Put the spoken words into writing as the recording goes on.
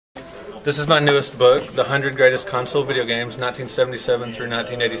This is my newest book, The 100 Greatest Console Video Games, 1977 through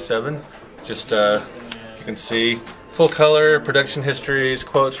 1987. Just, you can see full color, production histories,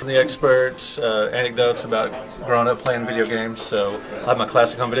 quotes from the experts, anecdotes about growing up playing video games. So I have my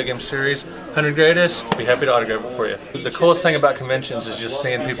Classic Home Video Game series, 100 Greatest. Be happy to autograph it for you. The coolest thing about conventions is just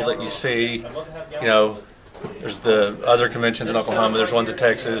seeing people that you see, you know, there's the other conventions in Oklahoma, there's ones in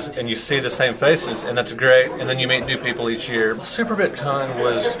Texas, and you see the same faces, and that's great, and then you meet new people each year. Super BitCon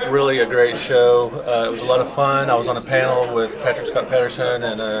was really a great show. It was a lot of fun. I was on a panel with Patterson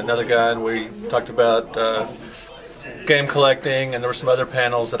and another guy, and we talked about game collecting, and there were some other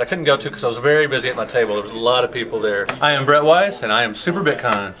panels that I couldn't go to because I was very busy at my table. There was a lot of people there. I am Weiss, and I am Super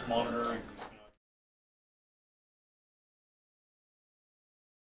BitCon.